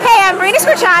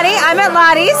Chani. I'm at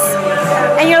Lottie's,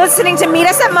 and you're listening to Meet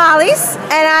Us at Molly's,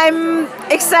 and I'm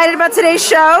excited about today's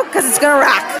show because it's going to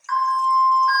rock.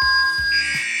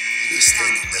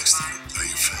 Standing next to you, are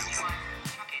your family.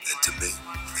 And to me,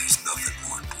 there's nothing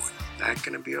more important. Not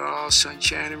gonna be all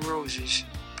sunshine and roses,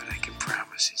 but I can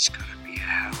promise it's gonna be a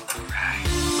hell of a ride.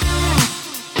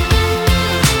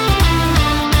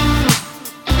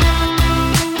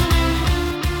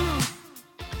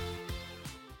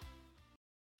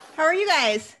 How are you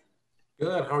guys?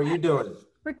 Good. How are you doing?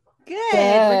 We're good.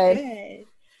 We're good.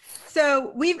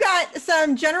 So we've got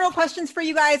some general questions for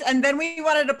you guys, and then we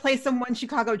wanted to play some One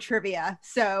Chicago trivia.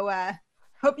 So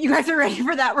hope you guys are ready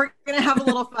for that. We're going to have a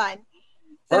little fun.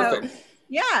 Perfect.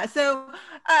 Yeah. So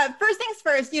first things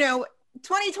first,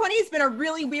 2020 has been a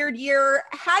really weird year.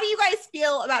 How do you guys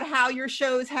feel about how your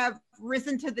shows have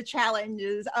risen to the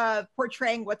challenges of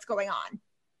portraying what's going on?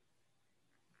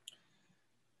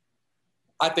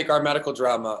 I think our medical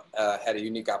drama had a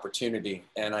unique opportunity,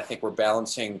 and I think we're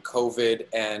balancing COVID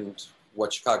and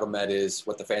what Chicago Med is,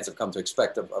 what the fans have come to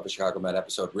expect of a Chicago Med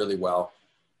episode really well.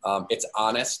 It's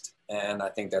honest, and I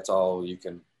think that's all you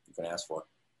can ask for.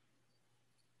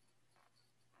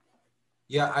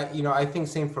 Yeah, I think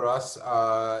same for us.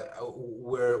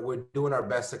 We're doing our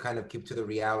best to kind of keep to the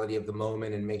reality of the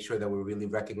moment and make sure that we're really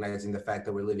recognizing the fact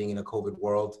that we're living in a COVID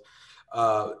world.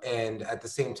 And at the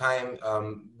same time,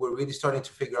 we're really starting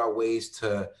to figure out ways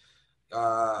to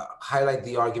highlight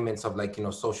the arguments of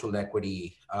social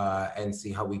equity and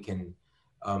see how we can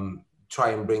try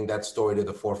and bring that story to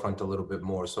the forefront a little bit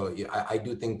more. So I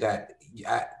do think that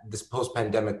this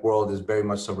post-pandemic world is very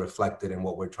much so reflected in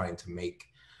what we're trying to make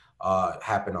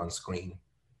happen on screen.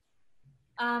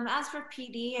 As for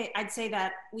PD, I'd say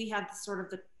that we had sort of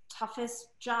the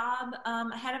toughest job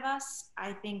ahead of us.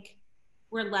 I think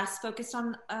we're less focused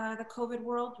on the COVID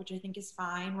world, which I think is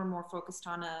fine. We're more focused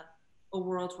on a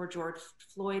world where George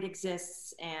Floyd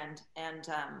exists and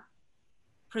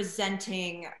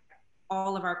presenting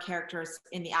all of our characters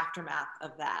in the aftermath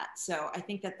of that. So I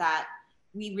think that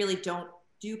we really don't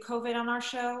do COVID on our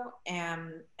show,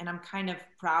 and I'm kind of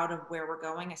proud of where we're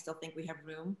going. I still think we have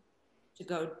room to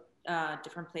go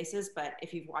different places, but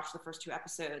if you've watched the first 2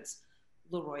 episodes,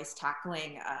 Leroy's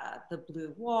tackling the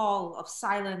blue wall of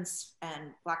silence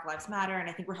and Black Lives Matter. And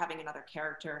I think we're having another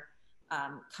character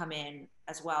come in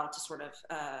as well to sort of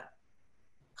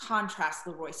contrast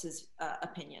Leroy's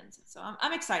opinions. So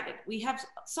I'm excited. We have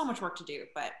so much work to do,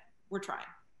 but we're trying.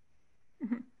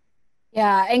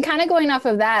 Yeah, and kind of going off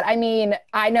of that, I mean,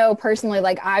 I know personally,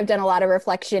 I've done a lot of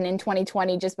reflection in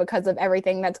 2020 just because of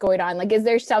everything that's going on. Is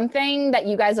there something that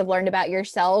you guys have learned about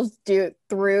yourselves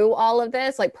through all of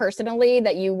this, personally,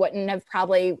 that you wouldn't have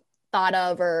probably thought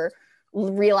of or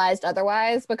realized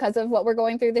otherwise because of what we're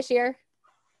going through this year?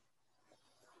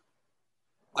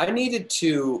 I needed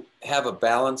to have a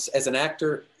balance. As an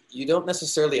actor, you don't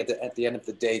necessarily at the end of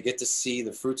the day get to see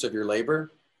the fruits of your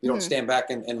labor. You don't stand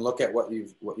back and look at what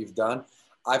you've done.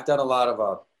 I've done a lot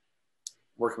of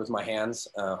working with my hands,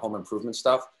 home improvement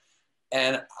stuff,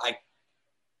 and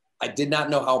I did not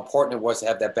know how important it was to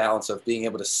have that balance of being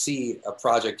able to see a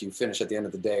project you finish at the end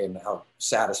of the day and how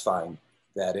satisfying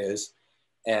that is.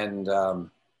 And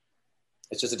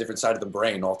it's just a different side of the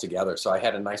brain altogether. So I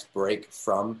had a nice break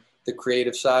from the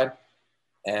creative side,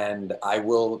 and I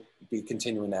will be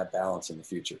continuing that balance in the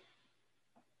future.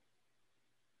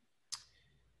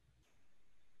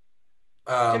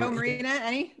 Marina,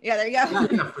 any? Yeah, there you go.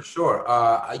 Yeah, for sure.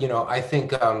 I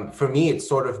think for me, it's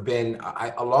sort of been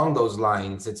along those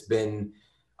lines. It's been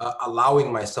allowing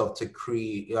myself to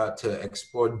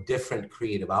explore different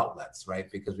creative outlets, right?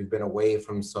 Because we've been away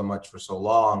from so much for so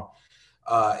long.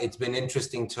 It's been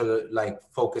interesting to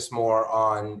focus more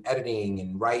on editing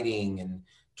and writing and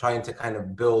trying to kind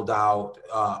of build out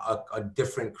a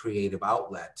different creative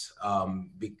outlet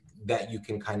that you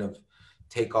can kind of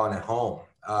take on at home.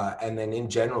 And then in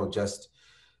general, just,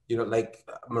 like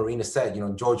Marina said,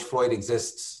 George Floyd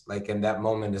exists, and that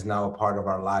moment is now a part of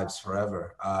our lives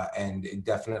forever. And it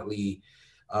definitely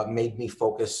made me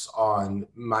focus on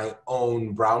my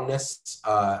own brownness,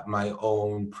 my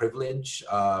own privilege,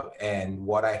 and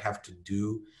what I have to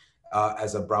do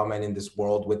as a brown man in this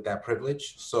world with that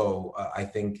privilege. So I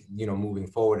think, moving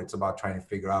forward, it's about trying to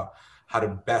figure out how to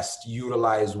best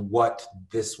utilize what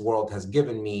this world has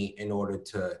given me in order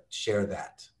to share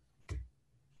that.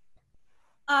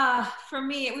 For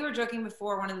me, we were joking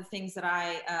before, one of the things that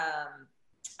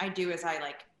I do is I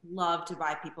love to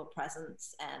buy people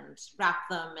presents and wrap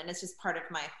them, and it's just part of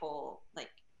my whole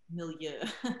milieu.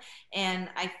 And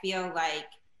I feel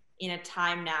in a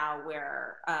time now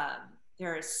where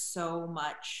there is so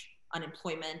much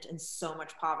unemployment and so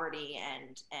much poverty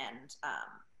and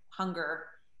hunger,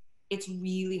 it's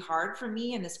really hard for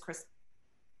me in this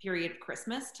period of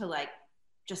Christmas to like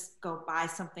just go buy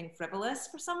something frivolous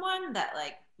for someone that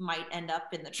like might end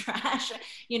up in the trash,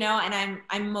 you know. And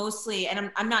I'm mostly,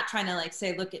 and I'm not trying to like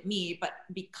say look at me, but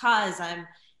because I'm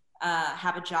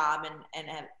have a job and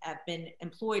have been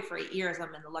employed for 8 years,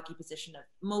 I'm in the lucky position of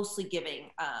mostly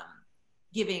giving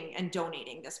and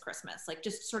donating this Christmas. Like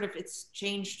just sort of, it's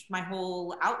changed my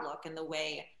whole outlook and the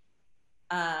way,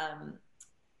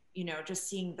 you know, just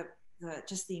seeing the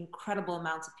incredible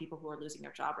amounts of people who are losing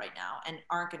their job right now and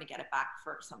aren't going to get it back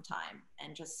for some time,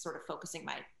 and just sort of focusing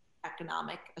my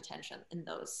economic attention in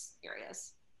those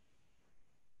areas.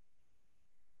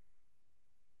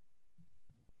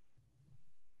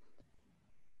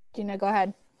 Gina, go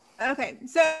ahead. Okay,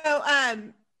 so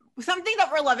something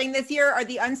that we're loving this year are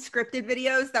the unscripted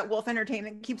videos that Wolf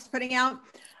Entertainment keeps putting out.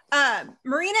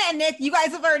 Marina and Nick, you guys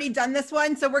have already done this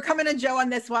one, so we're coming to Joe on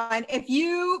this one. If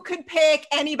you could pick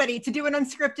anybody to do an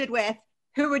unscripted with,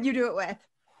 who would you do it with?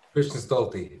 Christian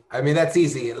Stolte. I mean, that's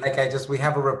easy. Like we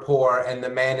have a rapport, and the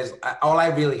man is, all I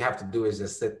really have to do is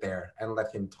just sit there and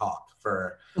let him talk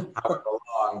for however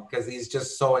long, because he's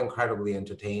just so incredibly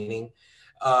entertaining.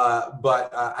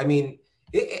 I mean,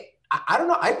 I don't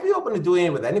know. I'd be open to doing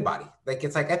it with anybody. Like,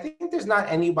 it's like, I think there's not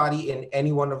anybody in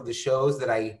any one of the shows that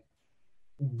I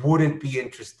wouldn't be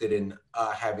interested in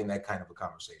having that kind of a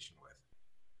conversation with.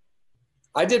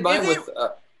 I did mine with,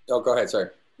 oh, go ahead, sorry.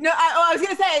 No, I was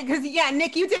going to say, because yeah,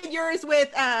 Nick, you did yours with,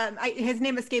 his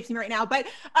name escapes me right now, but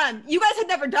you guys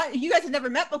had never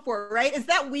met before, right? Is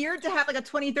that weird to have like a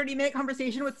 20, 30-minute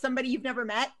conversation with somebody you've never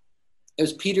met? It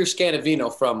was Peter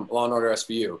Scandavino from Law & Order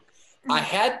SVU. Mm-hmm. I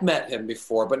had met him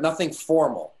before, but nothing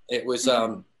formal. It was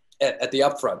at the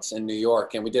Upfronts in New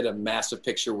York, and we did a massive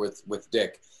picture with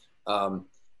Dick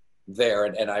there,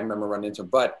 and I remember running into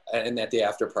him, and at the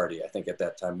after party, I think at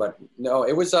that time. But no,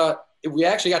 it was we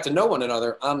actually got to know one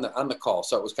another on the call,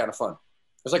 so it was kind of fun.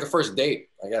 It was like a first date,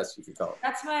 I guess you could call it.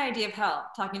 That's my idea of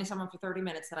hell. Talking to someone for 30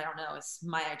 minutes that I don't know is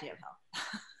my idea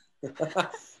of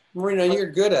hell. Marina, you're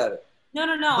good at it. No.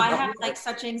 I have like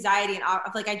such anxiety and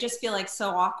like I just feel like so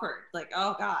awkward. Like,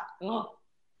 oh God,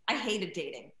 I hated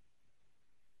dating.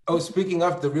 Oh, speaking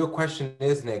of, the real question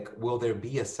is, Nick, will there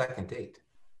be a second date?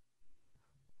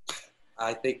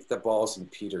 I think the ball's in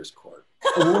Peter's court.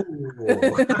 Are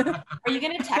you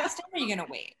gonna text him or are you gonna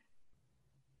wait?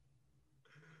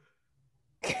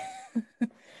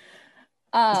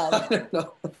 I don't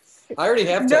know. I already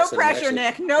have texted no pressure, him,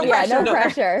 Nick. No pressure. Yeah, no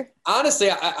pressure. Honestly,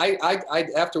 I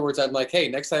afterwards, I'm like, hey,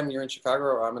 next time you're in Chicago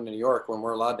or I'm in New York, when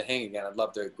we're allowed to hang again, I'd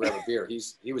love to grab a beer.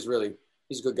 He's a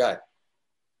good guy.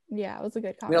 Yeah, it was a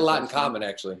good conversation. We had a lot in common,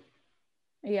 actually.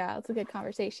 Yeah, it's a good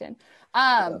conversation.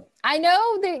 I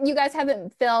know that you guys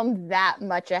haven't filmed that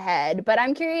much ahead, but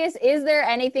I'm curious, is there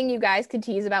anything you guys could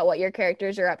tease about what your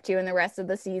characters are up to in the rest of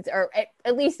the seasons, or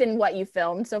at least in what you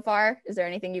filmed so far? Is there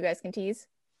anything you guys can tease?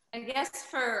 I guess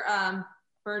for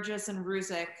Burgess and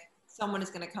Ruzek, someone is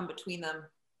going to come between them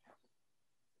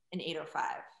in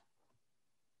 8:05.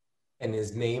 And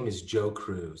his name is Joe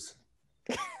Cruz.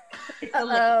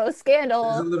 Oh, scandal.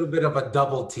 There's a little bit of a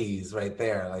double tease right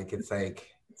there. Like, it's like...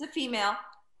 It's a female.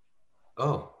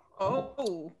 Oh.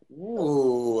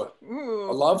 Ooh.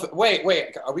 A love...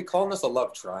 Wait. Are we calling this a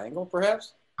love triangle,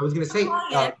 perhaps? I was going to say...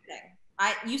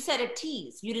 you said a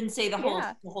tease. You didn't say the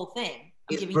whole thing.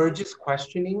 Is Burgess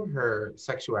questioning her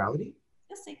sexuality?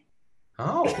 Yes, see.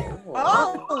 Oh.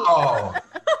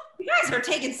 You guys are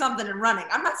taking something and running.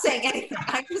 I'm not saying anything.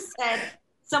 I just said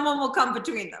someone will come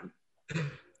between them.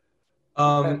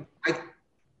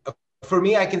 For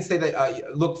me, I can say that I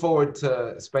look forward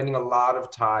to spending a lot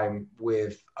of time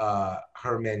with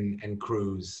Herman and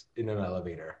Cruz in an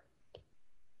elevator.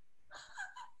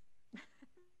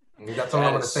 That's all I'm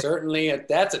going to say. Certainly,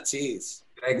 that's a tease.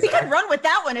 Exactly. We can run with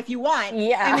that one if you want.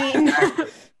 Yeah. I mean,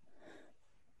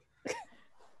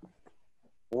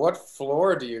 what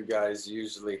floor do you guys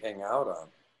usually hang out on?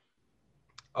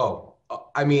 Oh,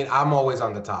 I mean, I'm always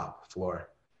on the top floor.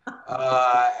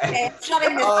 Okay, I'm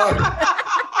shutting this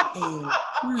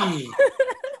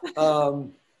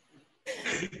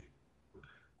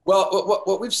well,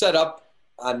 what we've set up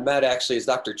on Med actually is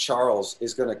Dr. Charles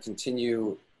is going to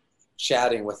continue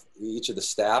chatting with each of the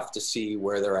staff to see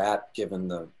where they're at given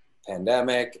the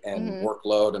pandemic and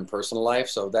workload and personal life.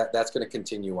 So that's going to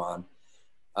continue on.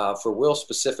 For Will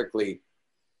specifically,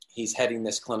 he's heading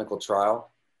this clinical trial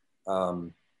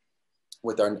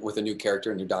with a new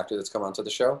character, a new doctor that's come onto the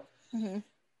show.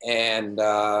 And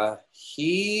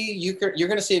you're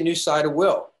going to see a new side of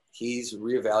Will. He's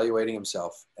reevaluating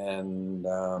himself, and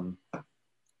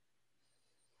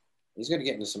He's going to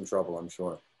get into some trouble, I'm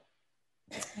sure.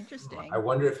 Interesting. I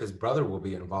wonder if his brother will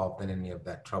be involved in any of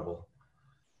that trouble.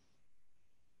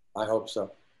 I hope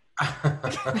so.